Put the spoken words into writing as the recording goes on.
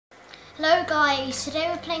Hello guys, today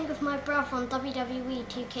we're playing with my brother on Wwe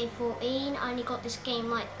 2K14. I only got this game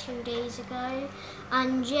like 2 days ago.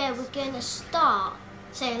 And yeah, we're gonna start.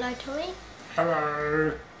 Say hello, Tommy.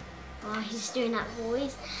 Hello. Oh, he's doing that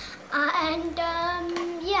voice.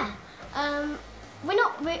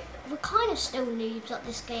 We're kind of still noobs at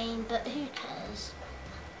this game, but who cares?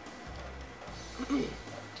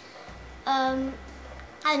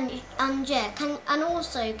 And yeah, can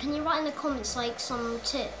you write in the comments like some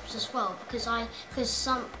tips as well, because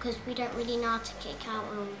we don't really know how to kick out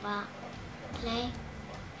and all that. Play.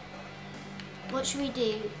 What should we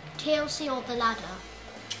do? TLC or the ladder?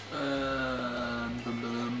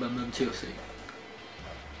 TLC.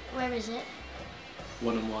 Where is it?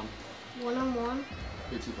 1-on-1. 1-on-1.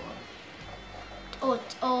 2-5.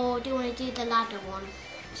 Or do you want to do the ladder one?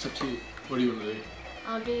 It's up to you. What do you want to do?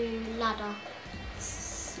 I'll do ladder.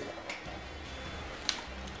 Sick.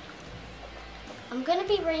 I'm gonna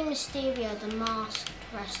be Rey Mysterio, the masked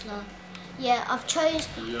wrestler. Yeah, I've chose.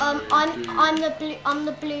 Yeah, I'm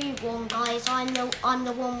the blue one, guys. I'm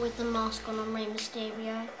the one with the mask on. I'm Rey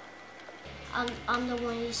Mysterio. I'm the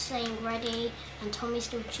one who's saying ready, and Tommy's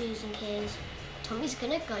still choosing his. Tommy's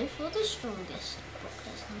gonna go for the strongest.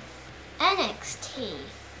 NXT.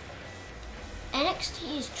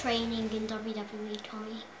 NXT is training in WWE,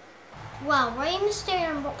 Tommy. Well, Rey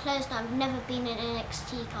Mysterio and Brock Lesnar have never been in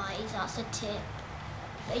NXT, guys. That's a tip.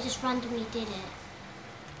 But he just randomly did it.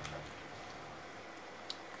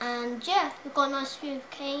 And yeah, we've got a nice view of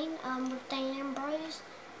Kane with Dane Ambrose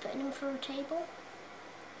putting him through a table.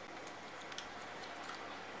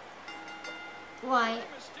 Right,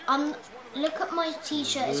 look at my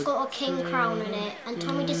t-shirt, it's got a king crown in it, and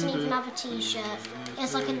Tommy doesn't even have a t-shirt. It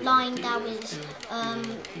has like a line down his,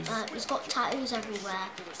 it's got tattoos everywhere.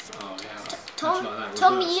 Oh, yeah.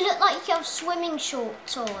 Tommy, you look like you have swimming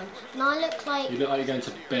shorts on, and I look like... You look like you're going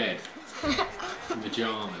to bed in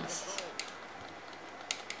pyjamas.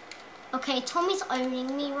 Okay, Tommy's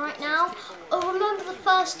owning me right now. Oh, remember the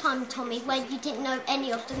first time, Tommy, when you didn't know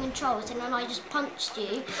any of the controls and then I just punched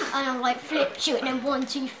you and I like flipped you and then 1,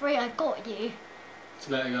 2, 3, I got you. See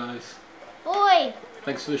you later, guys. Boy!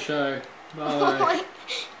 Thanks for the show. Bye. Boy.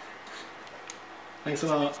 Thanks a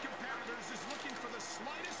lot.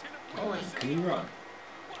 Boy. Can you run?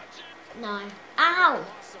 No. Ow!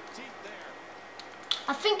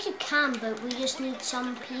 I think you can, but we just need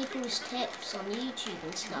some people's tips on YouTube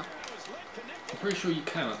and stuff. I'm pretty sure you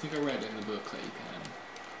can. I think I read it in the book that you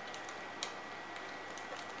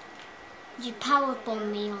can. You powerbomb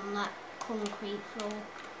me on that concrete floor.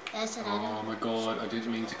 There's an ladder. Oh my god, I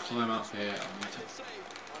didn't mean to climb up here.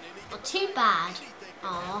 Oh, too bad.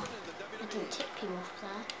 Aw, I didn't tip you off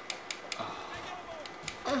there.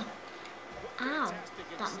 Oh. Ow,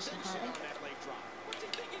 that must have hurt.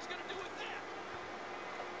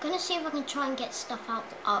 I'm gonna see if I can try and get stuff out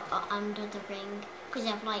under the ring, because they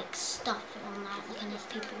have like stuff on that you can hit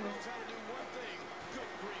people with.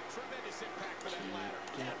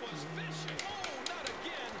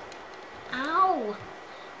 Ow!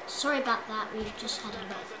 Sorry about that, we've just had a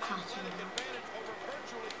lot of cutting.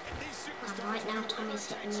 And right now Tommy's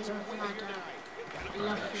hitting me with a ladder.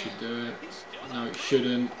 Lovely. That should do it. No, it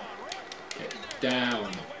shouldn't. Get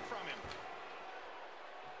down.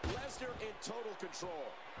 Lesnar in total control.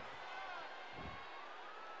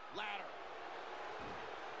 Ladder.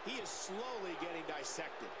 He is slowly getting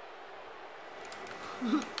dissected.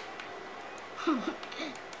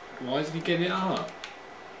 Why isn't he getting it up?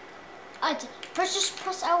 Just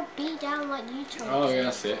press LB down like you told me. Oh yeah,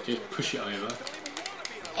 that's it. Just push it over.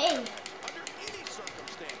 Hey.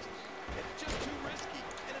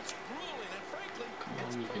 Come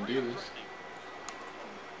on, you can do this.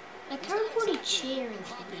 Like everybody cheering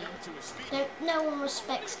for you. No one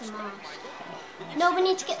respects the mask. No, we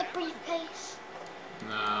need to get the briefcase.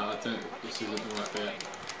 Nah, I don't. This isn't the right bit.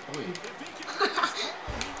 Oi.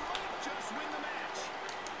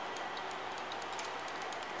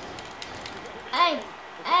 Hey!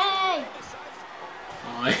 Hey!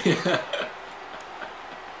 Oh, yeah.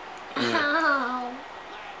 Ow!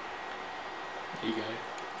 There you go.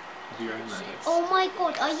 Have your own ladder. Oh my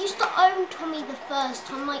god, I used to own Tommy the first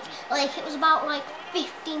time, like it was about like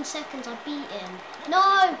 15 seconds I beat him.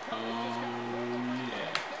 No! Oh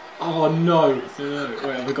yeah. Oh no! No.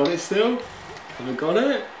 Wait, have I got it still? Have I got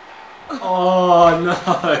it? Oh no!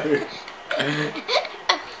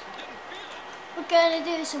 We're gonna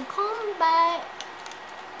do some combat.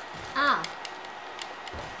 Ow.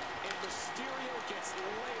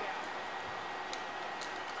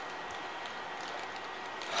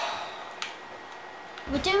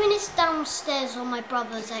 We're doing this downstairs on my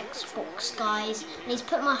brother's Xbox, guys. And he's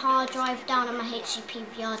put my hard drive down and my HDP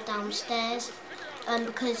VR downstairs.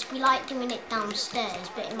 Because we like doing it downstairs,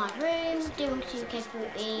 but in my room, doing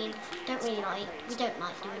 2K14, we don't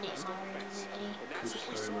like doing it in my room, really.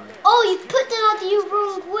 Oh, you put that the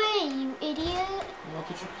wrong way, you idiot! Why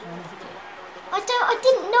did you connect it? I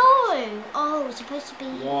didn't know! Oh, it's supposed to be...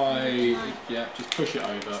 Why? Yeah, just push it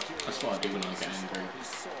over. That's what I do when I get angry.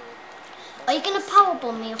 Are you going to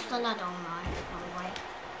powerbomb me off the ladder? No, way.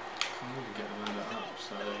 Can't even get the ladder up,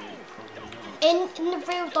 so probably not. In the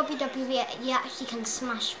real WWE, you actually can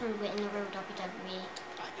smash through it in the real WWE.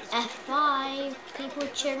 F5, people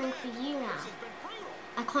are cheering for you now.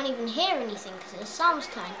 I can't even hear anything because the sound's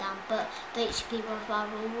turned down, but the HP will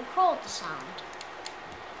record the sound.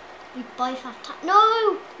 We both have time.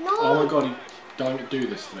 No! No! Oh my god, don't do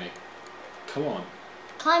this to me. Come on.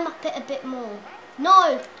 Climb up it a bit more.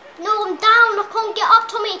 No! No, I'm down! I can't get up,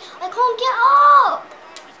 Tommy! I can't get up!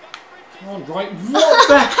 Come on, right? What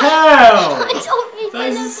the hell? I don't even That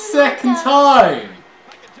is know the second time!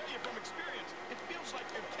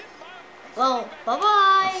 Well,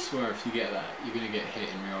 bye-bye! I swear if you get that, you're going to get hit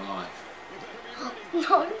in real life.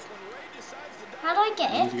 No. How do I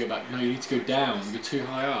get You need it? to go back. No, you need to go down. You're too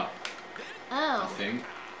high up, I Oh. think.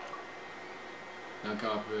 Now go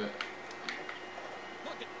up a bit.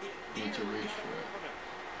 You need to reach for it.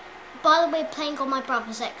 By the way, playing on my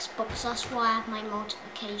brother's Xbox, that's why I have my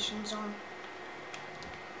notifications on.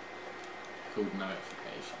 Called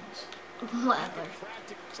notifications. Whatever.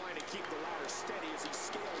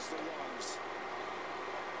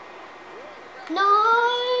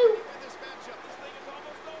 No!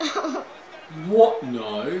 What?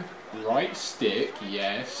 No. Right stick,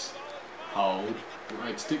 yes. Hold.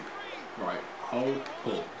 Right stick. Right. Hold.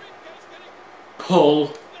 Pull.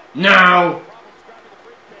 Pull. Now!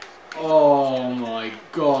 Oh my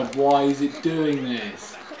god, why is it doing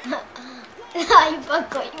this? I've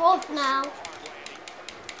got you off now.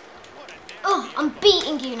 Oh, I'm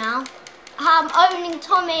beating you now. I'm owning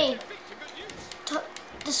Tommy.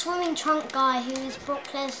 The swimming trunk guy who is Brock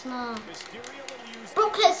Lesnar.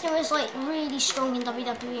 Brock Lesnar is like really strong in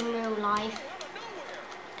WWE in real life.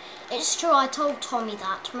 It's true, I told Tommy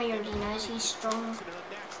that. Tommy already knows he's strong.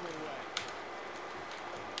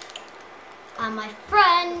 And my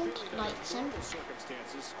friend likes him.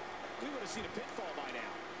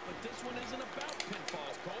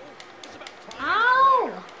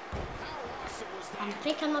 Ow! I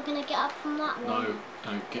think I'm not going to get up from that one. No,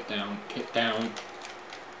 don't get down. Get down.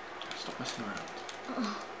 Stop messing around.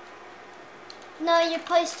 No, you're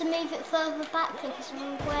supposed to move it further back because it's the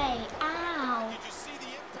wrong way. Ow!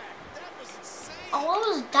 Oh, I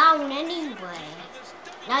was down anyway.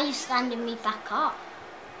 Now you're standing me back up.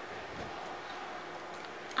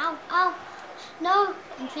 Ow, ow. No,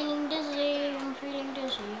 I'm feeling dizzy. I'm feeling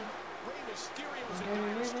dizzy.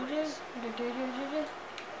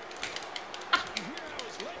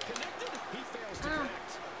 Ah.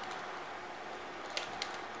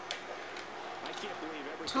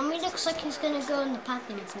 Tommy looks like he's going to go in the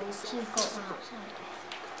packing pool because we've got one outside.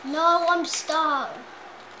 No, I'm stuck.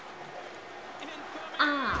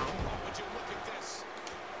 Ow.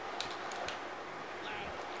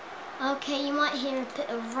 Okay, you might hear a bit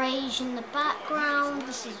of rage in the background.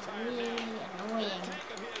 This is really annoying.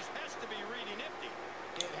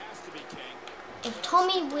 If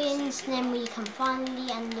Tommy wins, then we can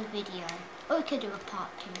finally end the video. Or we could do a part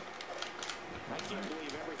 2.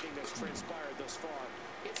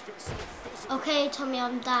 Okay, Tommy,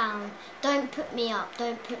 I'm down. Don't put me up.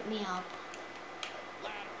 Don't put me up.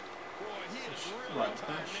 Right,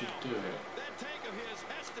 that should do it.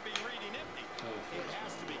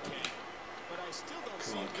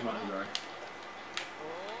 Come on, come on, bro.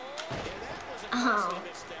 Oh.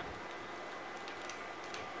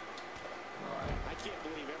 Right. I can't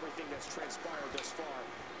believe everything that's transpired thus far.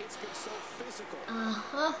 It's been so physical.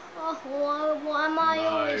 Why am I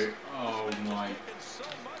always... No. Oh my.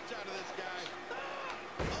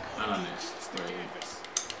 And I missed. Brilliant.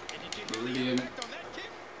 Brilliant.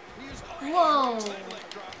 Whoa.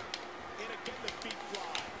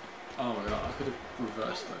 Oh my god, I could have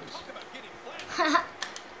reversed those.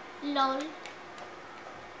 Lol.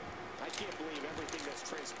 I can't believe everything that's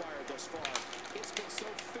transpired thus far. It's been so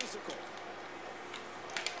physical.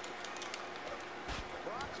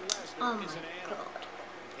 Brock Lesnar Oh my is an animal. god.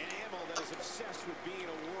 An animal that is obsessed with being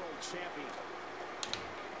a world champion.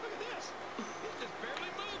 Look at this. He's just barely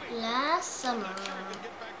moving. Last summer.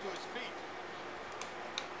 Get back to his feet.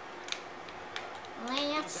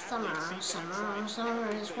 Last summer. Summer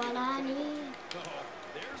is what I need.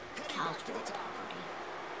 Cow's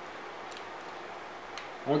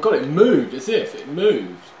Oh my god, it moved as if it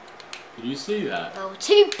moved. Did you see that? Oh,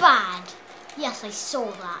 too bad. Yes, I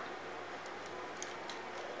saw that.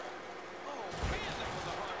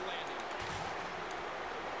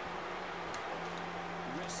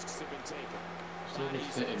 Risks have been taken. Still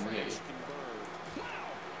hitting me.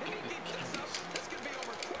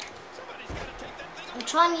 I'm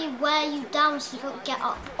trying to wear you down so you can't get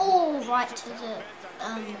up all right to the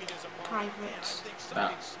privates.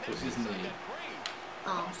 That was his knee.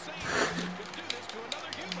 Oh.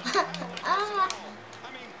 Ah.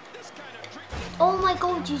 Oh my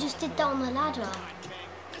god, you just did that on the ladder.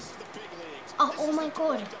 Oh my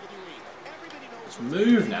god. It's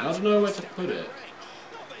moved now, I don't know where to put it.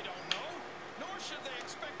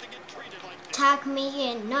 Tag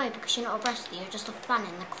me in. No, because you're not a wrestler, you're just a fan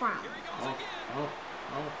in the crowd. Oh.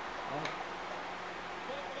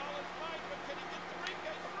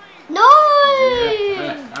 No!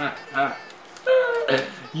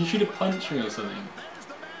 You should have punched me or something.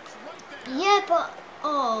 Yeah, but...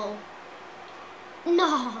 Oh.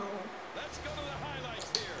 No.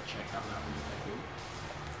 Check out that one.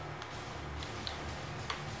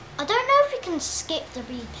 I don't know if we can skip the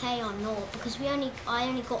replay or not because I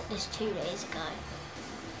only got this 2 days ago.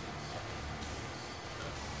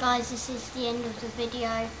 Guys, this is the end of the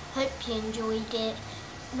video. Hope you enjoyed it.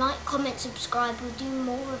 Like, comment, subscribe. We'll do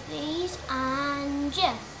more of these. And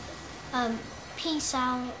yeah, peace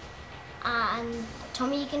out. And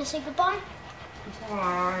Tommy, you gonna say goodbye?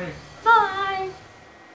 Bye. Bye.